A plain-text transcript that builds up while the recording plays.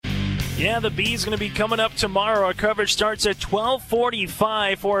Yeah, the Bees going to be coming up tomorrow. Our coverage starts at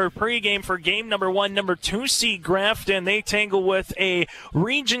 12:45 for a pregame for game number 1, number 2 seed Grafton. They tangle with a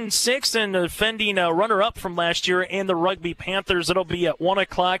Region 6 and defending runner-up from last year in the Rugby Panthers. It'll be at 1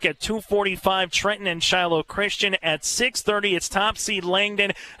 o'clock at 2:45. Trenton and Shiloh Christian at 6:30. It's top seed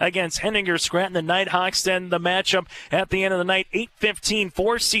Langdon against Henninger Scranton. The Nighthawks. Then the matchup at the end of the night, 8:15.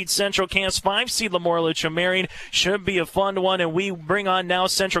 4 seed Central Cass, 5 seed Lamorla Marion. Should be a fun one. And we bring on now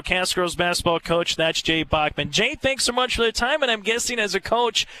Central Cass girls basketball coach. That's Jay Bachman. Jay, thanks so much for the time. And I'm guessing as a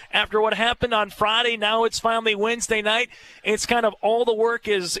coach, after what happened on Friday, now it's finally Wednesday night. It's kind of all the work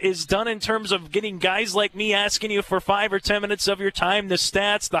is done in terms of getting guys like me asking you for 5 or 10 minutes of your time, the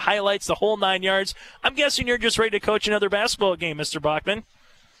stats, the highlights, the whole 9 yards. I'm guessing you're just ready to coach another basketball game, Mr. Bachman.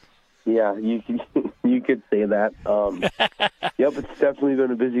 Yeah, you could say that. Yep, it's definitely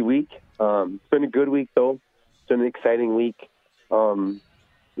been a busy week. It's been a good week, though. It's been an exciting week.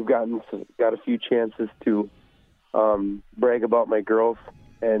 We've got a few chances to brag about my girls,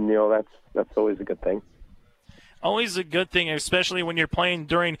 and that's always a good thing. Always a good thing, especially when you're playing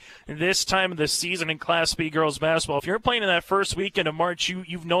during this time of the season in Class B girls basketball. If you're playing in that first weekend of March,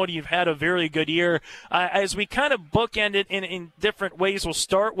 you've known you've had a very good year. As we kind of bookend it in different ways, we'll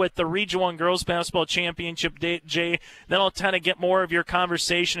start with the Region 1 Girls Basketball Championship, Jay. Then I'll kind of get more of your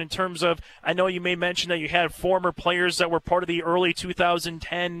conversation in terms of, I know you may mention that you had former players that were part of the early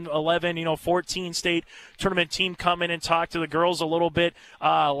 2010, 11, 14 state tournament team come in and talk to the girls a little bit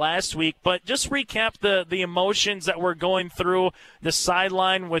last week. But just recap the emotions that we're going through the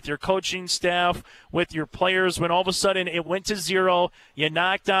sideline with your coaching staff, with your players, when all of a sudden it went to 0. You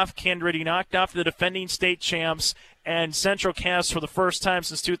knocked off Kindred, you knocked off the defending state champs, and Central Cass for the first time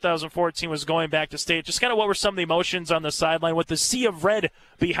since 2014 was going back to state. Just kind of what were some of the emotions on the sideline with the sea of red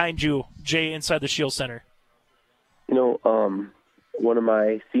behind you, Jay, inside the Shield Center? One of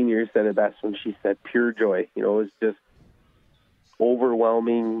my seniors said it best when she said pure joy. It was just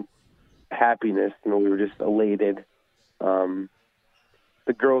overwhelming happiness. We were just elated.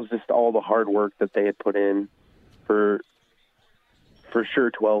 The girls, just all the hard work that they had put in for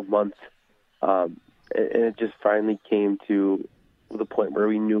sure 12 months. And it just finally came to the point where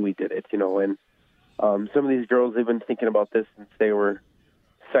we knew we did it, and some of these girls, they've been thinking about this since they were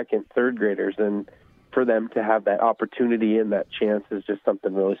second, third graders, and for them to have that opportunity and that chance is just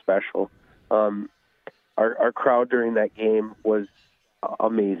something really special. Our crowd during that game was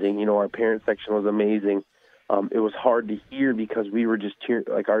amazing. Our parent section was amazing. It was hard to hear because we were just cheering,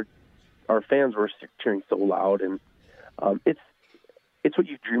 like our fans were cheering so loud, and it's what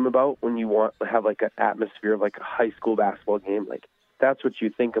you dream about when you want to have like an atmosphere of like a high school basketball game. Like that's what you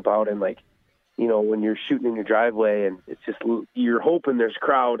think about, and when you're shooting in your driveway, and it's just you're hoping there's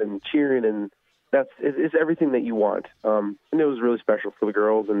crowd and cheering, and it's everything that you want. And it was really special for the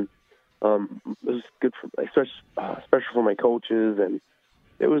girls, and it was good for special for my coaches, and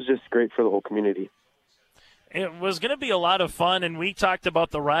it was just great for the whole community. It was going to be a lot of fun, and we talked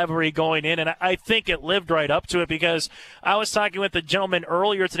about the rivalry going in, and I think it lived right up to it because I was talking with a gentleman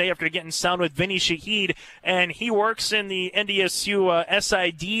earlier today after getting sound with Vinny Shahid, and he works in the NDSU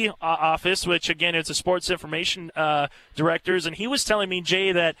SID office, which, again, is the Sports Information Directors, and he was telling me,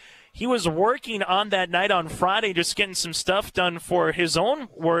 Jay, that he was working on that night on Friday, just getting some stuff done for his own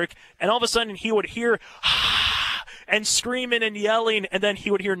work, and all of a sudden he would hear and screaming and yelling, and then he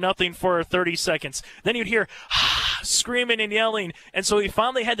would hear nothing for 30 seconds. Then you'd hear screaming and yelling, and so he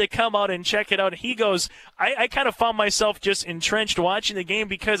finally had to come out and check it out. He goes, I kind of found myself just entrenched watching the game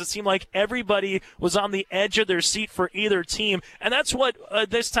because it seemed like everybody was on the edge of their seat for either team, and that's what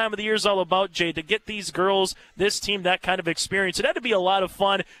this time of the year is all about, Jay, to get these girls, this team, that kind of experience. It had to be a lot of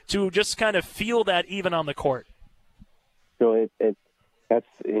fun to just kind of feel that even on the court. It's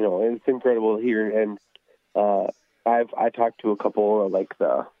incredible here, and I talked to a couple of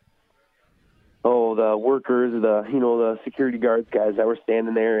the workers, the security guards guys that were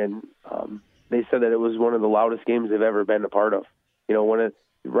standing there, and they said that it was one of the loudest games they've ever been a part of.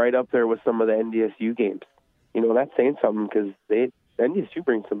 Right up there with some of the NDSU games. That's saying something because NDSU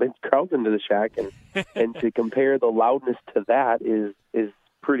brings some big crowds into the Shack, and to compare the loudness to that is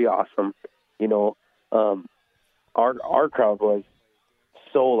pretty awesome. Our crowd was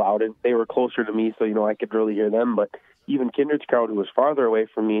so loud, and they were closer to me, so I could really hear them. But even Kindred's crowd, who was farther away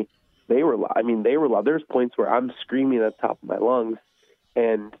from me, they were loud. They were loud. There's points where I'm screaming at the top of my lungs,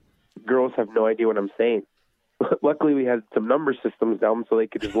 and girls have no idea what I'm saying. Luckily, we had some number systems down, so they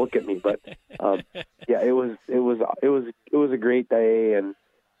could just look at me. But yeah, it was a great day, and it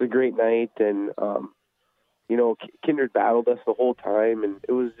was a great night, and Kindred battled us the whole time, and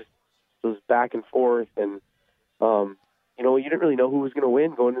it was back and forth, and you didn't really know who was going to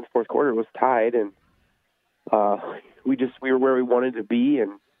win going into the fourth quarter. It was tied, and we were where we wanted to be,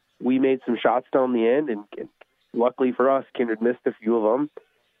 and we made some shots down the end, and luckily for us, Kindred missed a few of them,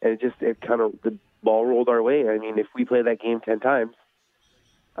 and the ball rolled our way. I mean, if we play that game 10 times,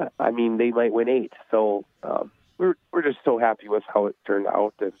 I mean, they might win 8. So we're just so happy with how it turned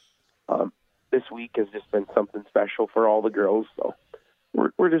out, and this week has just been something special for all the girls. So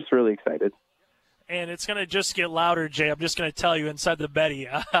we're just really excited. And it's going to just get louder, Jay. I'm just going to tell you inside the Betty.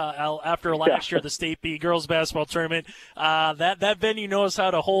 After last year, the State B girls basketball tournament, that venue knows how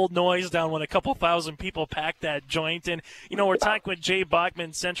to hold noise down when a couple thousand people pack that joint. And, we're talking with Jay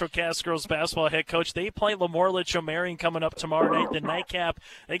Bachman, Central Cass girls basketball head coach. They play Lamorla-Chomerian coming up tomorrow night, the nightcap.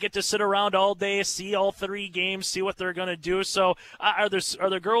 They get to sit around all day, see all 3 games, see what they're going to do. So are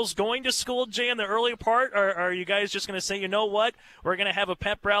the girls going to school, Jay, in the early part? Or are you guys just going to say, you know what, we're going to have a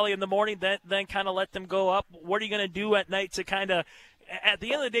pep rally in the morning, then kind of let them go up? What are you going to do at night to kind of, at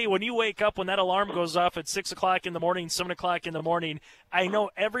the end of the day, when you wake up, when that alarm goes off at 6 o'clock in the morning, 7 o'clock in the morning, I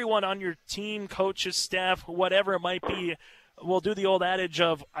know everyone on your team, coaches, staff, whatever it might be, will do the old adage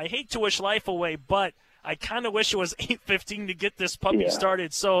of, I hate to wish life away, but I kind of wish it was 8:15 to get this puppy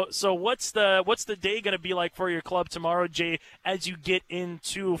started. So what's the day going to be like for your club tomorrow, Jay, as you get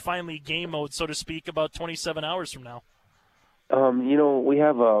into finally game mode, so to speak, about 27 hours from now? We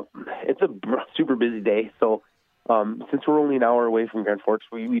have it's a super busy day. So, since we're only an hour away from Grand Forks,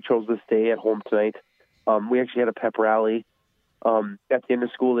 we chose to stay at home tonight. We actually had a pep rally, at the end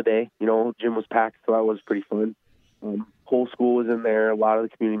of school today. Gym was packed, so that was pretty fun. Whole school was in there. A lot of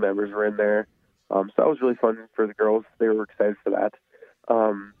the community members were in there. So that was really fun for the girls. They were excited for that.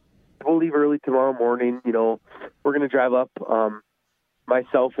 We'll leave early tomorrow morning. We're going to drive up.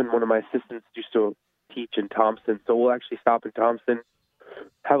 Myself and one of my assistants used to teach in Thompson, so we'll actually stop in Thompson,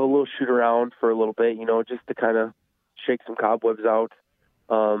 have a little shoot around for a little bit, just to kind of shake some cobwebs out,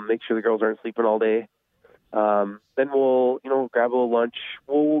 make sure the girls aren't sleeping all day. Then we'll, grab a little lunch.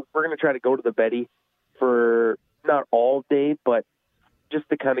 We're going to try to go to the Betty for not all day, but just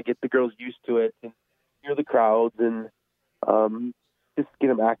to kind of get the girls used to it and hear the crowds and just get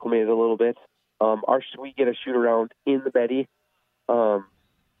them acclimated a little bit. We get a shoot around in the Betty.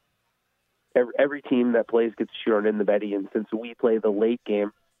 Every team that plays gets shoot around in the Betty, and since we play the late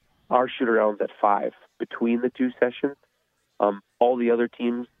game, our shoot around's at 5 between the 2 sessions. All the other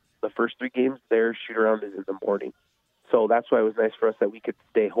teams, the first 3 games, their shoot around is in the morning. So that's why it was nice for us that we could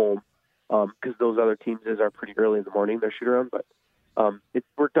stay home, because those other teams are pretty early in the morning, their shoot around. But it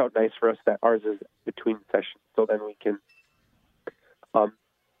worked out nice for us that ours is between sessions, so then we can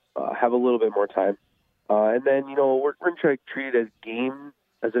have a little bit more time. And then, we're going to try to treat it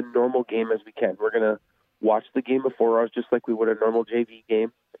as a normal game as we can. We're going to watch the game before ours just like we would a normal JV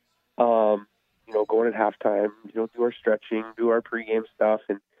game. Go in at halftime, do our stretching, do our pregame stuff,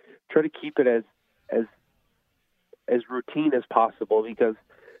 and try to keep it as routine as possible, because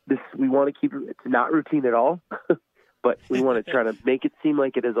we want to keep it, it's not routine at all, but we want to try to make it seem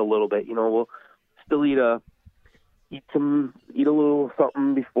like it is a little bit. We'll still eat a little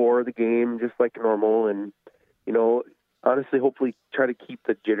something before the game, just like normal, and honestly, hopefully try to keep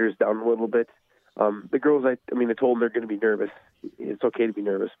the jitters down a little bit. The girls, I told them they're going to be nervous. It's okay to be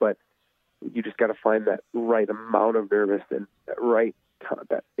nervous, but you just got to find that right amount of nervous and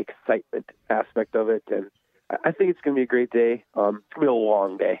that excitement aspect of it. And I think it's going to be a great day. It's going to be a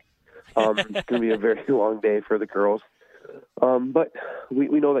long day. It's going to be a very long day for the girls. But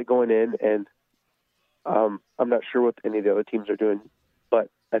we know that going in, and I'm not sure what any of the other teams are doing, but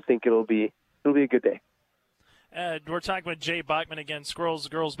I think it'll be a good day. We're talking with Jay Bachman again, Squirrels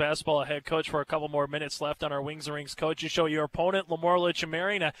girls basketball head coach, for a couple more minutes left on our Wings and Rings coaches show. Your opponent,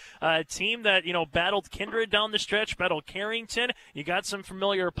 Lamorla-Chomerian, a team that battled Kindred down the stretch, battled Carrington. You got some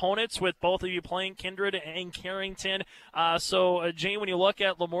familiar opponents with both of you playing Kindred and Carrington. So Jay, when you look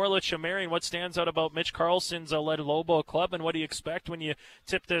at Lamorla-Chomerian, what stands out about Mitch Carlson's led Lobo club, and what do you expect when you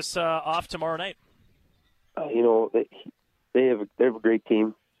tip this off tomorrow night? They have a great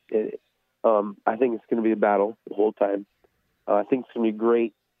team. I think it's going to be a battle the whole time. I think it's going to be a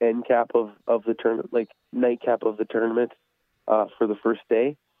great end cap of the tournament, like nightcap of the tournament for the first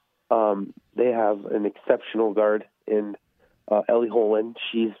day. They have an exceptional guard in Ellie Holan.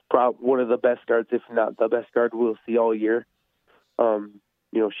 She's probably one of the best guards, if not the best guard we'll see all year.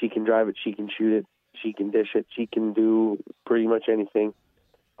 She can drive it, she can shoot it, she can dish it, she can do pretty much anything.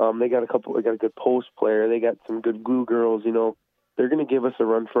 They got a good post player. They got some good glue girls, They're going to give us a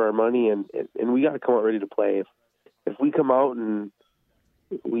run for our money, and we got to come out ready to play. If we come out and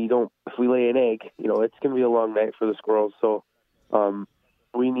if we lay an egg, it's going to be a long night for the Squirrels. So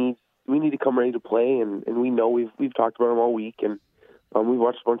we need need to come ready to play, and we know we've talked about them all week, and we've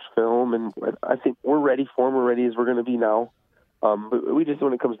watched a bunch of film, and I think we're ready for them. We're ready as we're going to be now. But we just,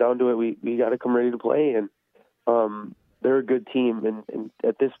 when it comes down to it, we got to come ready to play, and they're a good team, and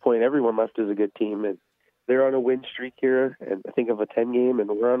at this point, everyone left is a good team, and they're on a win streak here, and I think of a 10 game, and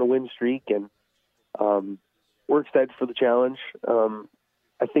we're on a win streak, and we're excited for the challenge.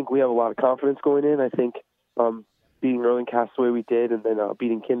 I think we have a lot of confidence going in. I think beating Erlangen-Cass the way we did, and then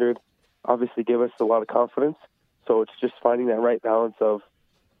beating Kindred obviously gave us a lot of confidence. So it's just finding that right balance of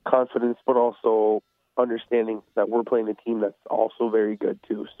confidence, but also understanding that we're playing a team that's also very good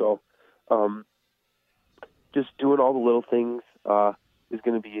too. So just doing all the little things is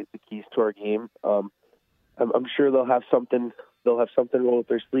going to be the keys to our game. I'm sure they'll have something roll up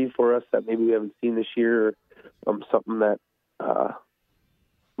their sleeve for us that maybe we haven't seen this year, or something that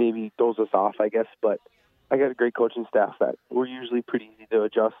maybe throws us off, I guess. But I got a great coaching staff that we're usually pretty easy to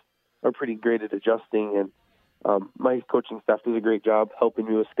adjust, or pretty great at adjusting, and my coaching staff does a great job helping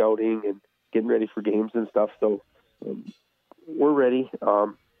me with scouting and getting ready for games and stuff. So we're ready.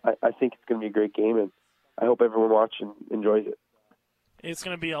 I think it's going to be a great game, and I hope everyone watching enjoys it. It's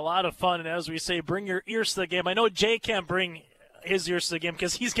going to be a lot of fun, and as we say, bring your ears to the game. I know Jay can't bring his ears to the game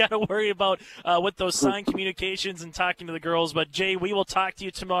because he's got to worry about with those signed communications and talking to the girls. But, Jay, we will talk to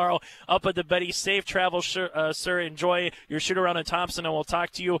you tomorrow up at the Betty. Safe travel, sir. Enjoy your shoot-around in Thompson, and we'll talk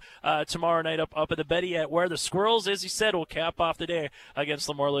to you tomorrow night up at the Betty at where the Squirrels, as you said, will cap off the day against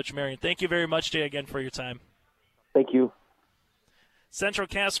LaMoure Marion. Thank you very much, Jay, again for your time. Thank you. Central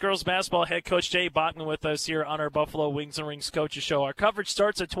Cass girls basketball head coach Jay Bachman with us here on our Buffalo Wings and Rings Coaches Show. Our coverage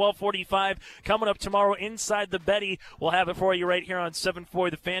starts at 12:45. Coming up tomorrow inside the Betty, we'll have it for you right here on 740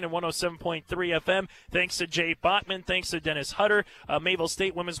 The Fan and 107.3 FM. Thanks to Jay Bachman. Thanks to Dennis Hutter, Mayville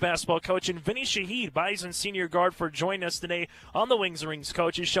State women's basketball coach, and Vinny Shahid, Bison senior guard, for joining us today on the Wings and Rings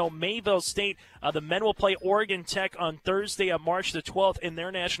Coaches Show. Mayville State, the men will play Oregon Tech on Thursday, March the 12th, in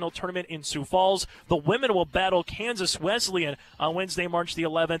their national tournament in Sioux Falls. The women will battle Kansas Wesleyan on Wednesday, March the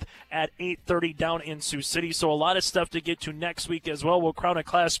 11th at 8:30 down in Sioux City. So a lot of stuff to get to next week as well. We'll crown a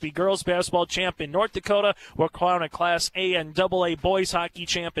Class B girls basketball champ in North Dakota. We'll crown a Class A and AA boys hockey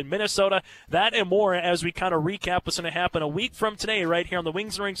champ in Minnesota. That and more as we kind of recap what's going to happen a week from today right here on the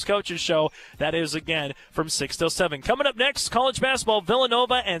Wings and Rings Coaches Show. That is, again, from 6 till 7. Coming up next, college basketball,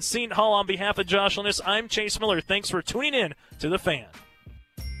 Villanova and Seton Hall. On behalf of Josh Linus, I'm Chase Miller. Thanks for tuning in to The Fan.